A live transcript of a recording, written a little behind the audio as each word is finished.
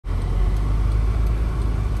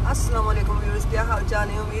अस्सलाम वालेकुम व्यूअर्स, क्या हाल चाल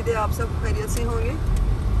है। उम्मीद है आप सब खैरियत से होंगे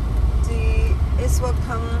जी। इस वक्त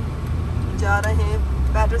हम जा रहे हैं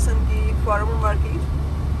पैटरसन की फार्मर मार्केट,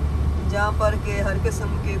 जहाँ पर के हर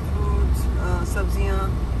किस्म के फ्रूट्स, सब्जियाँ,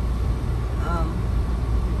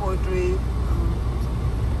 पोल्ट्री,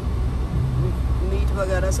 मीट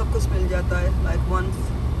वगैरह सब कुछ मिल जाता है। लाइक वन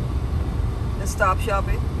स्टॉप शॉप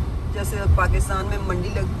है। जैसे पाकिस्तान में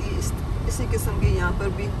मंडी लगती है, इसी किस्म की यहाँ पर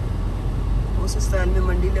भी उस स्टाइल में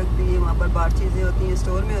मंडी लगती है। वहाँ पर बाहर चीज़ें होती हैं,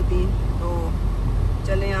 स्टोर में होती हैं। तो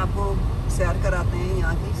चलें आपको सैर कराते हैं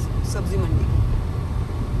यहाँ की सब्ज़ी मंडी की।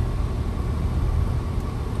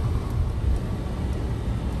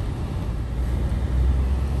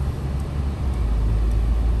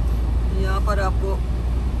 यहाँ पर आपको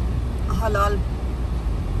हलाल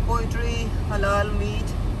पोल्ट्री, हलाल मीट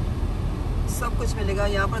सब कुछ मिलेगा।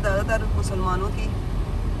 यहाँ पर ज़्यादातर मुसलमानों की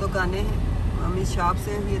दुकानें हैं, हमें शॉप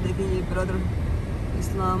से। ये देखें, ये ब्रदर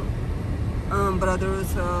इस्लाम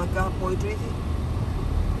ब्रदर्स का पोइट्री है।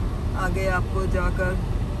 आगे आपको जाकर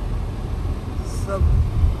सब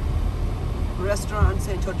रेस्टोरेंट्स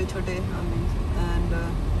हैं, छोटे छोटे एंड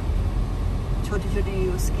छोटी छोटी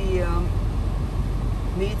उसकी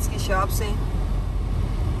मीट्स की शॉप्स हैं।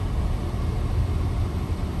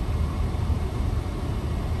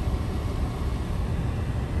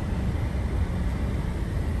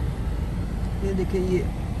 ये देखिए, ये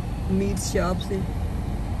मीट शॉप से।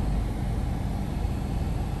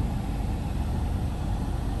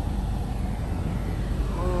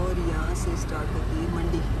 और यहाँ से स्टार्ट होती है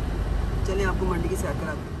मंडी। चलें आपको मंडी की सैर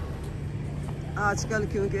कराते हैं। आजकल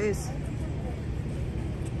क्योंकि इस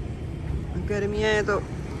गर्मियाँ हैं तो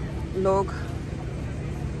लोग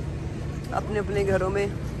अपने अपने घरों में,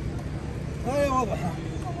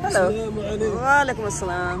 हेलो वालेकुम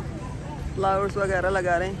अस्सलाम, फ्लावर्स वगैरह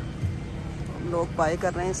लगा रहे हैं, लोग बाय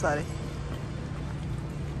कर रहे हैं सारे।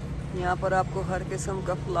 यहाँ पर आपको हर किस्म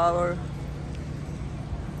का फ्लावर,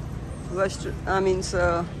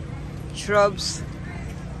 श्रब्स,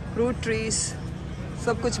 फ्रूट ट्रीज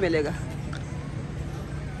सब कुछ मिलेगा।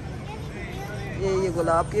 ये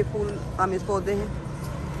गुलाब के फूल आमिर पौधे हैं।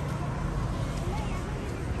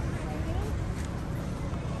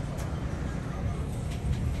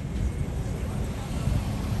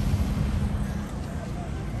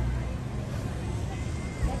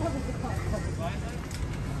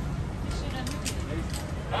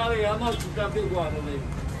 How much is that big one?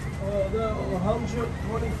 The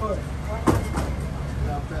 125.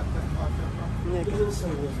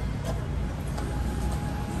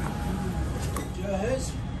 جاهز؟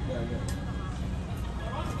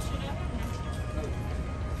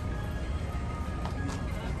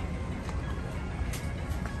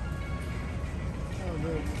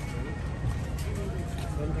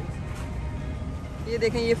 ये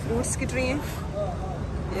देखें, ये फ्रूट्स की ट्री हैं।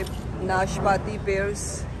 ये नाशपाती, पेयर्स,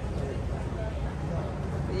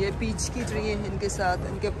 ये पीच की ट्री है, इनके साथ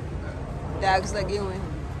इनके टैग्स लगे हुए हैं।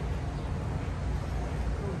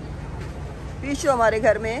 पीच तो हमारे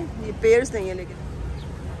घर में है, ये पेयर्स नहीं है, लेकिन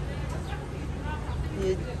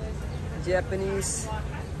ये जापानीज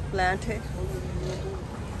प्लांट है।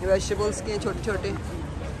 वेजिटेबल्स के छोटे छोटे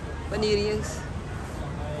पनीरियंस।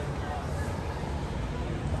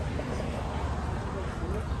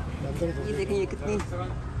 ये देखें, ये कितनी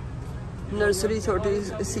नर्सरी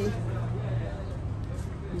छोटी सी,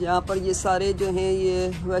 जहाँ पर ये सारे जो हैं ये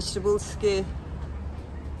वेजिटेबल्स के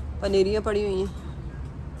पनीरियाँ पड़ी हुई हैं,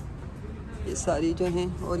 ये सारी जो हैं।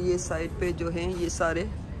 और ये साइड पे जो हैं ये सारे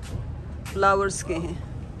फ्लावर्स के हैं,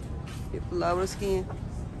 ये फ्लावर्स की हैं।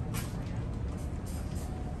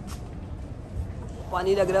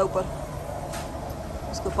 पानी लग रहा है ऊपर,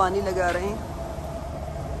 उसको पानी लगा रहे हैं।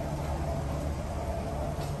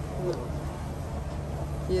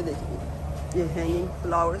 ये देखिए, ये हैंगिंग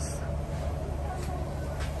फ्लावर्स।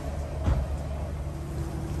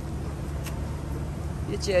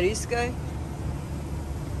 ये चेरीज का है।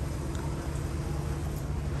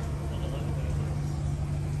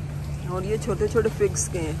 और ये छोटे छोटे फिग्स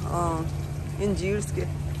के हैं, इंजीर्स के।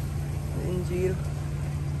 इंजीर,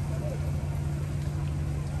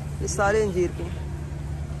 ये सारे इंजीर के हैं।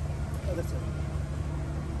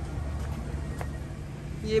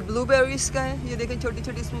 ये ब्लूबेरीज का है। ये देखें, छोटी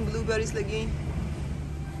छोटी इसमें ब्लूबेरीज लगी हैं।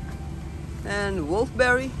 एंड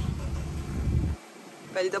वुल्फबेरी,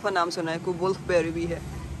 पहली दफ़ा नाम सुना है, कोई वुल्फबेरी भी है।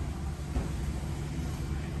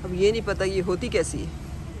 अब ये नहीं पता ये होती कैसी है।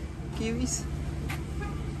 कीवीज,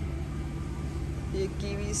 ये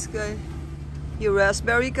कीवीज का है। ये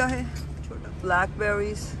रास्पबेरी का है, छोटा।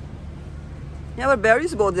 ब्लैकबेरीज, यहाँ पर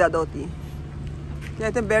बेरीज बहुत ज़्यादा होती हैं।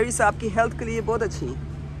 कहते हैं बेरीज आपकी हेल्थ के लिए बहुत अच्छी हैं।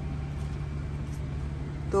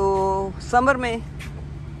 तो समर में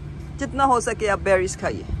जितना हो सके आप बेरीज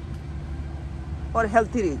खाइए और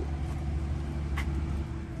हेल्थी रहिए।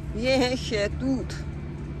 ये है शहतूत,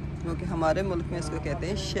 जो कि हमारे मुल्क में इसको कहते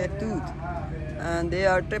हैं शहतूत, and they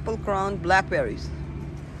R triple crown blackberries.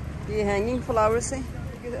 ये हैंगिंग फ्लावर्स हैं,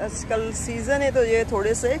 आजकल सीज़न है तो ये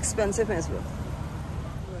थोड़े से एक्सपेंसिव हैं इस वक्त।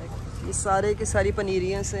 ये सारे की सारी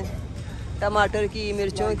पनीरियाँ से, टमाटर की,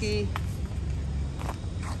 मिर्चों की,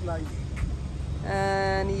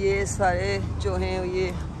 एंड ये सारे जो हैं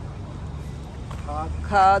ये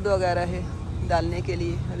खाद वगैरह है डालने के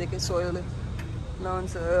लिए। देखिए soil, non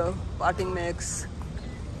soil, potting mix.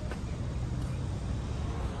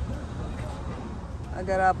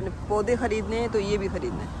 अगर आपने पौधे ख़रीदने हैं तो ये भी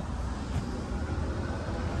ख़रीदने हैं।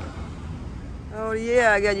 और ये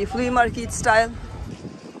आ गया जी फ्ली मार्केट स्टाइल।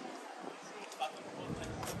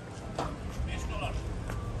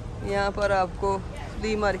 यहाँ पर आपको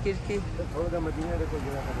फ्ली मार्केट की,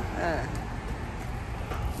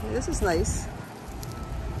 दिस इज नाइस।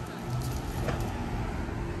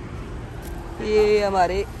 ये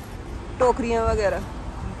हमारे टोकरियाँ वगैरह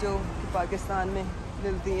जो पाकिस्तान में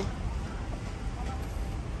मिलती हैं।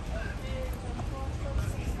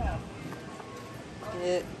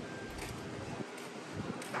 ये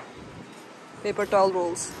paper towel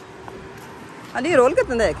roles. Ali role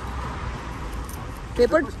कितने का एक?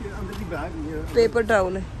 पेपर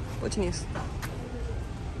टॉवल है कुछ नहीं।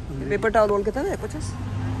 पेपर टॉवल रोल कितने का? 50।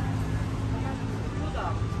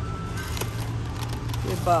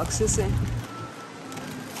 ये बॉक्सेस हैं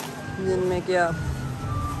जिनमें क्या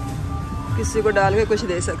किसी को डाल के कुछ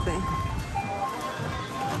दे सकते हैं।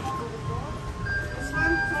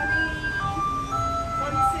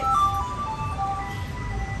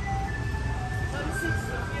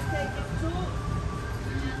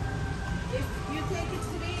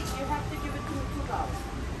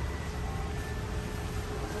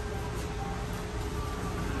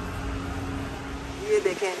 ये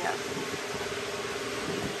देखें यार,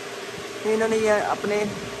 इन्होंने ये अपने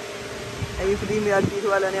फ्री मार्केट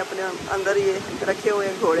वाला ने अपने अंदर ये रखे हुए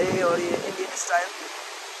हैं घोड़े और ये इंडियन स्टाइल।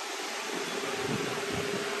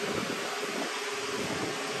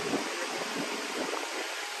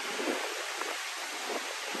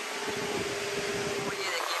 ये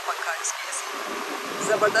देखिए पंखा, इसकी ऐसी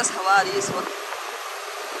ज़बरदस्त हवा आ रही है इस वक्त।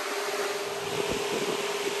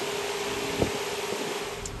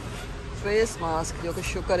 फेस मास्क जो कि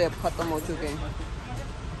शुक्र है अब ख़त्म हो चुके हैं।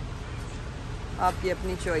 आपकी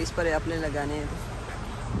अपनी चॉइस पर है, आपने लगाने हैं तो।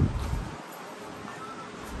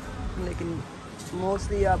 लेकिन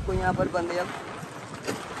मोस्टली आपको यहाँ पर बंदे अब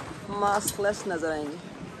मास्कलेस नज़र आएंगे।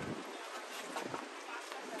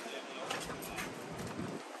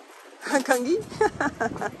 कंगी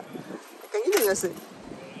कंगी नहीं वैसे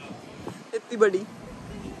इतनी बड़ी।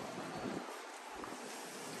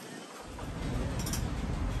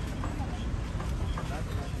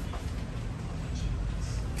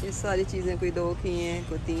 ये सारी चीज़ें कोई 2 की हैं,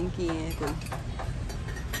 कोई 3 की हैं, कोई।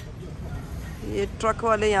 ये ट्रक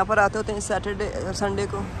वाले यहाँ पर आते होते हैं सैटरडे संडे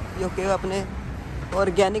को, जो कि अपने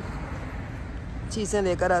ऑर्गेनिक चीज़ें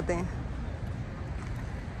लेकर आते हैं।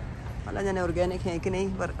 अल्लाह जाने ऑर्गेनिक हैं कि नहीं,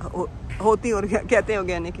 पर होती और कहते हैं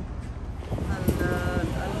ऑर्गेनिक है।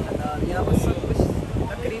 हलाल, यहाँ पर सब कुछ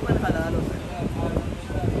तकरीबन हलाल होता है।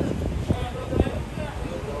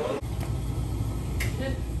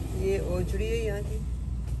 ये ओजड़ी है यहाँ की,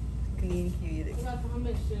 क्लीन की हुई, देखिए।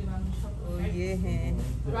 और ये हैं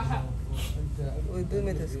उर्दू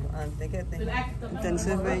में तो इसको आंते कहते हैं,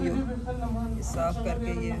 इंटेंसिव में ये साफ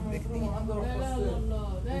करके ये बिकती हैं।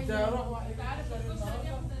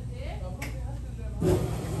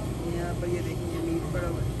 यहाँ पर ये देखिए मीट पड़ा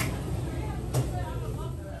हुआ है।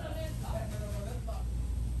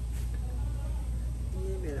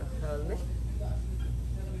 ये मेरा ख्याल में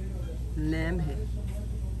लैम है,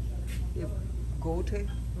 ये गोट है,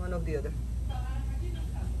 one of the other.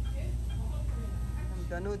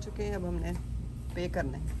 Done हो चुके हैं, अब हमने पे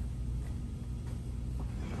करना है।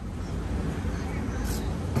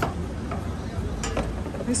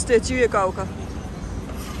 स्टैचू है काऊ का।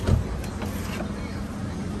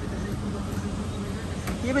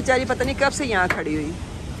 ये बेचारी पता नहीं कब से यहाँ खड़ी हुई।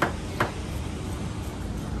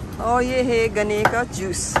 और ये है गन्ने का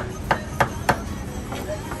जूस।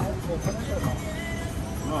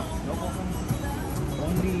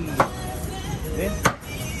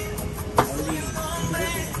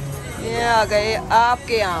 ये आ गए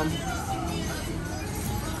आपके आम।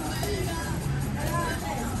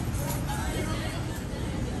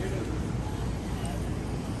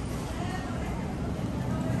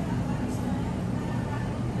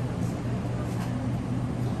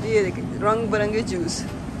 ये देखिए रंग बिरंगे जूस,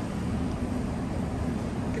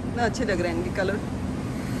 कितना अच्छे लग रहे हैं इनके कलर।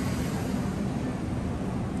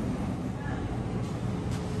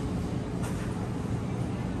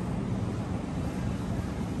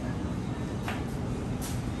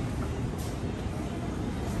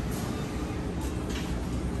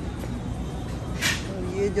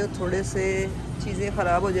 जो थोड़े से चीज़ें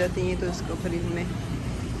ख़राब हो जाती हैं तो इसको फ्रिज में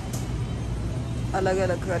अलग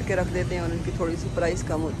अलग करके रख देते हैं और उनकी थोड़ी सी प्राइस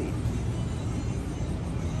कम होती है।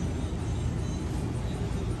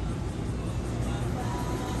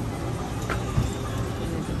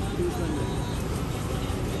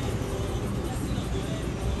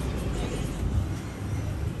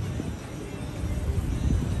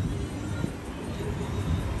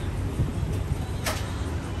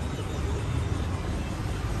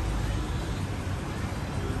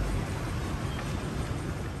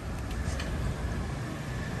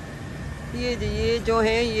 ये जो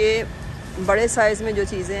है ये बड़े साइज़ में जो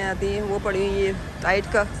चीज़ें आती हैं वो पड़ी हुई, ये टाइट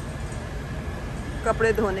का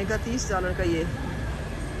कपड़े धोने का $30 का ये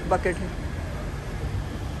बकेट है।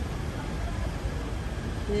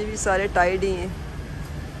 ये भी सारे टाइड ही हैं।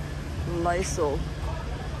 लाइसोल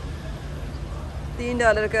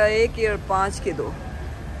 $3 का एक और 5 के 2।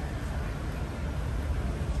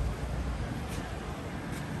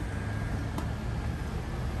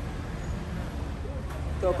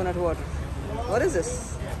 Coconut water. What is this?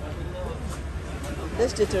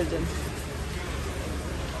 Dish detergent.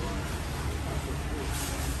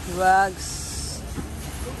 Rags.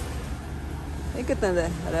 ये कितने दे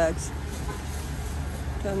rags?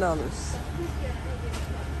 $10.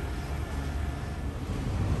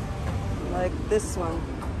 Like this one.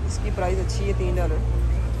 इसकी प्राइस अच्छी है $3।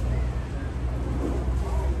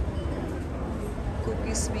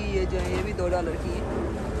 कुकीज भी ये जो है ये भी $2 की है।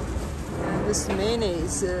 And this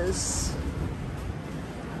mayonnaise is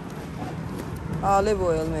olive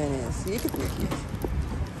oil mayonnaise. ये कितने की है?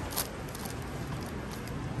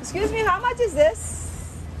 Excuse me, how much is this?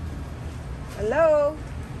 Hello?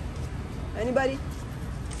 Anybody?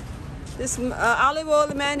 This olive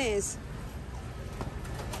oil mayonnaise.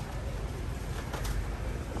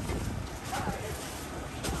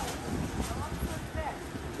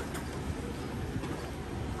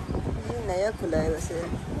 ये नया खुला है वैसे,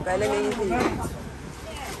 पहले नहीं थी।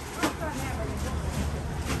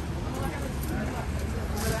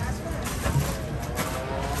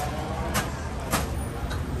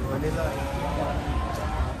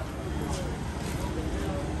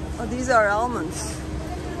 Oh, these are almonds,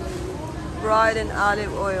 fried in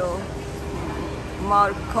olive oil.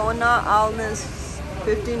 Marcona almonds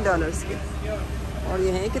 $15 के। और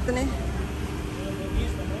ये हैं कितने?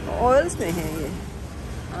 ऑयल्स में हैं ये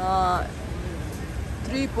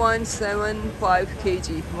 3.75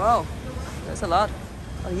 kg। Wow, that's a lot।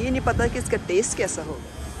 और ये नहीं पता कि इसका टेस्ट कैसा हो।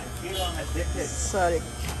 सारे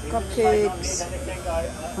cupcakes,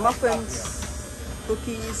 muffins,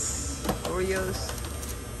 cookies, Oreos।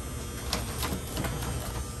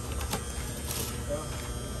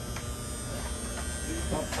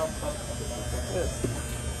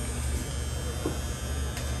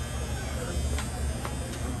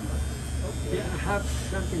 Yeah, I have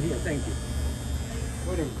something here. Thank you.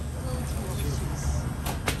 What is it?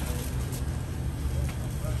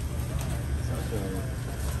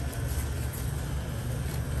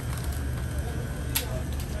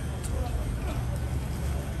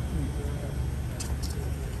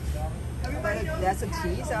 That's a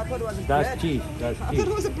cheese. I thought it was a bread. That's cheese. That's I cheese. thought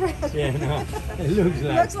it was a bread. Yeah, no, it looks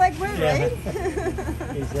like. Looks like bread, Yeah. right?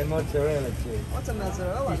 It's a mozzarella cheese. What's a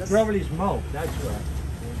mozzarella? It's probably smoked. That's right.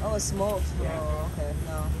 Oh, it's smoked. Yeah. Oh, okay.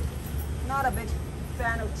 No, not a big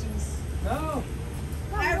fan of cheese. No.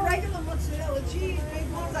 I have regular mozzarella cheese, big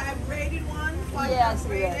ones. I have grated ones. Yeah, I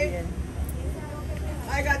see that. Yeah.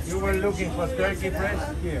 I got. You were looking for stringy turkey mozzarella.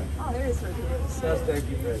 breast? Here. Oh, there is turkey. That's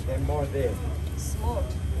turkey breast. And more there.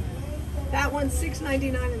 Smoked. That one's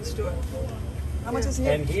 $6.99 in the store. How much is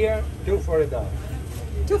here? And here, 2 for $1.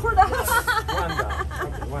 2 for $1. $1.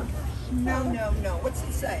 Okay, $1. No, no, no. What's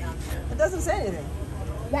it say on there? It doesn't say anything.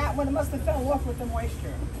 That one must have fell off with the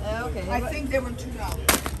moisture. Okay. I think they were $2.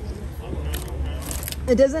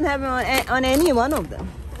 It doesn't have it on any one of them.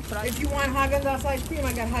 If you want Haagen-Dazs ice cream,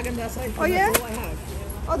 I got Haagen-Dazs ice cream. Oh, yeah? That's all I have.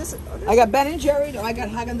 Oh, this. I got Ben and Jerry. I got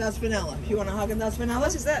Haagen-Dazs vanilla. If you want a Haagen-Dazs vanilla, How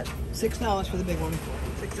much is that? $6 for the big one.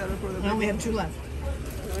 $6 for the. I only have 2 left.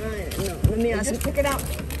 Alright, no, let me I ask. just took it out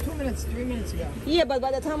 2 minutes, 3 minutes ago. Yeah, but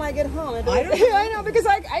by the time I get home, I don't know. I know because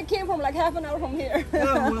I came from like half an hour from here. Oh,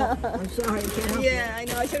 well, I'm sorry. I can't help Yeah, I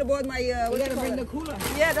know. I should have brought my. you. What We do you gotta call bring it? the cooler.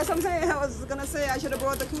 Yeah, that's what I'm saying. I was gonna say I should have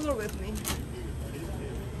brought the cooler with me.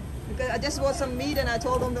 Because I just bought some meat and I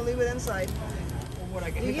told them to leave it inside. What I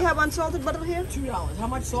get? Do you have unsalted butter here? $2. How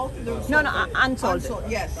much salt? No, no, unsalted.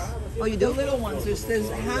 Yes. Oh, you The do? little ones. There's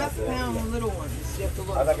half-pound little ones. You have to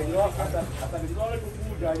look. I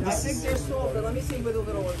think they're salted. Let me see where the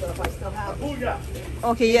little ones are. If I still have them.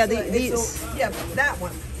 Okay, yeah, It's these. yeah, but that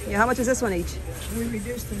one. Yeah, how much is this one each? We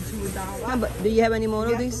reduced them to $1. No, but do you have any more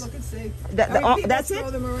You of have these? to look and see. That, that's Throw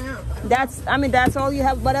it? them around. That's all you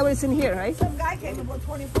have, whatever is in here, right? Some guy came and bought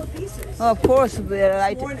 24 pieces. Oh, of course,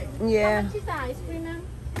 right. Morning. Yeah. How much is the ice cream, ma'am?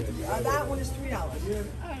 That one is $3.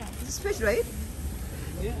 This is fish, right?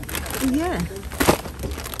 Yeah.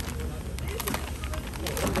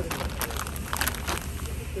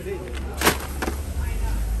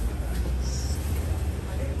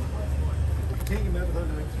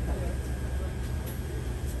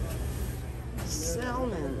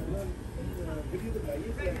 Salmon.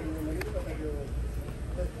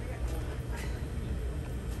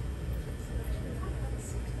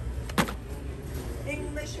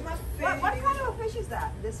 English muffin. What kind of fish is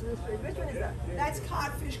that? This fish. Which one is that? That's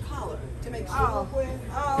codfish collar to make soup Oh. with.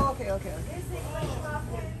 Oh, okay, okay. This English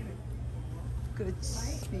muffin. कुछ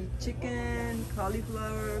chicken,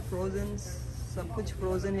 cauliflower, frozen, सब कुछ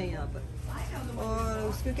frozen है यहाँ पर। और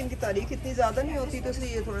उसकी इनकी तारीख इतनी ज़्यादा नहीं होती तो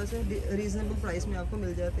इसलिए ये थोड़ा सा reasonable price में आपको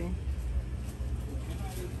मिल जाते हैं।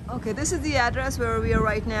 Okay, this is the address where we are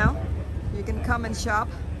right now. You can come and shop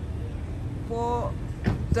for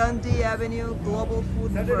Dundee Avenue Global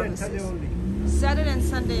Food Services. Saturday and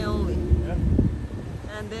Sunday only.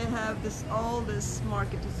 And they have all this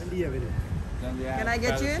market. Can I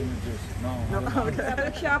get you in? No.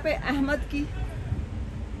 Shop है अहमद की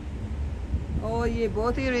और ये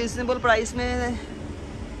बहुत ही reasonable price में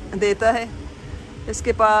देता है।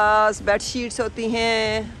 इसके पास bed sheets होती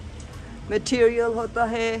हैं, मटेरियल होता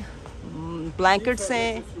है, ब्लैंकेट्स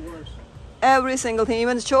हैं, every single thing,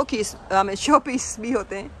 even show piece भी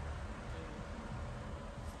होते हैं।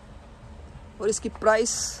 और इसकी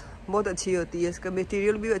प्राइस बहुत अच्छी होती है, इसका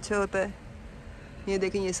मटेरियल भी अच्छा होता है। ये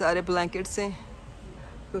देखें, ये सारे ब्लैंकेट्स हैं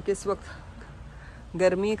क्योंकि इस वक्त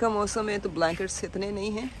गर्मी का मौसम है तो ब्लैंकेट्स इतने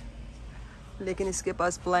नहीं हैं, लेकिन इसके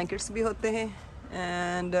पास ब्लैंकेट्स भी होते हैं।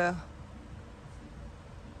 एंड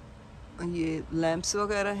ये लैंप्स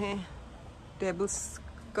वगैरह हैं, टेबल्स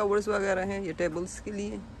कवर्स वगैरह हैं, ये टेबल्स के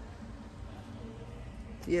लिए।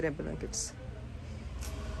 ये रहे ब्लैंकेट्स,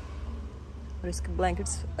 और इसके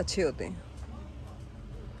ब्लैंकेट्स अच्छे होते हैं।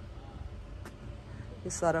 ये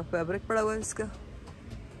सारा फैब्रिक पड़ा हुआ है इसका,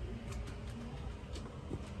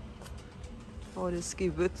 और इसकी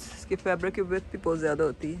विड्थ, इसकी फैब्रिक की विड्थ भी बहुत ज़्यादा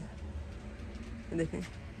होती है। ये देखें,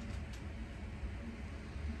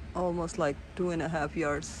 ऑलमोस्ट लाइक 2.5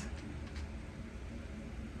 yards।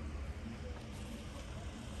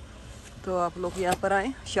 तो आप लोग यहाँ पर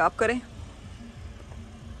आएँ, शॉप करें।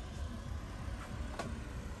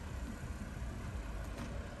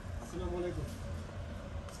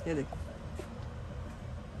 ये देखो,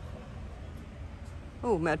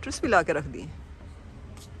 ओह मैट्रेस भी ला के रख दिए।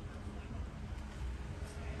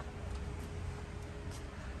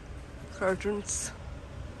 Curtains.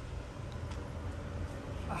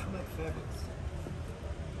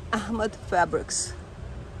 Ahmed Fabrics.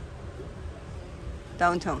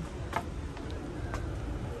 Downtown.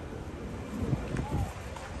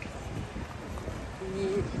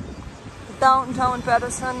 Downtown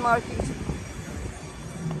Paterson Market.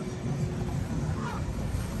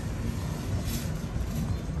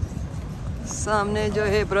 सामने जो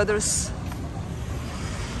है ब्रदर्स।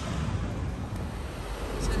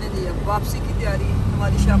 चलें जी, अब वापसी की तैयारी,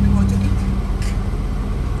 हमारी शॉपिंग हो चुकी।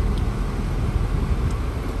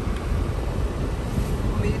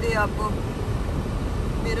 उम्मीद है आपको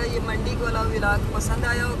मेरा ये मंडी वाला व्लॉग पसंद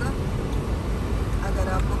आया होगा। अगर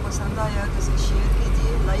आपको पसंद आया तो इसे शेयर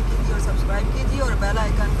कीजिए, लाइक कीजिए और सब्सक्राइब कीजिए, और बेल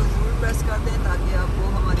आइकन को ज़रूर प्रेस कर दें ताकि आपको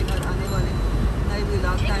हमारे घर आने वाले नए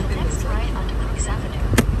व्लॉग टाइम पे मिल सके।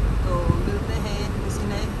 तो मिलते हैं किसी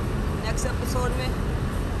नए नेक्स्ट एपिसोड में।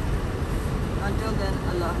 Until then,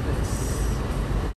 Allah Hafiz.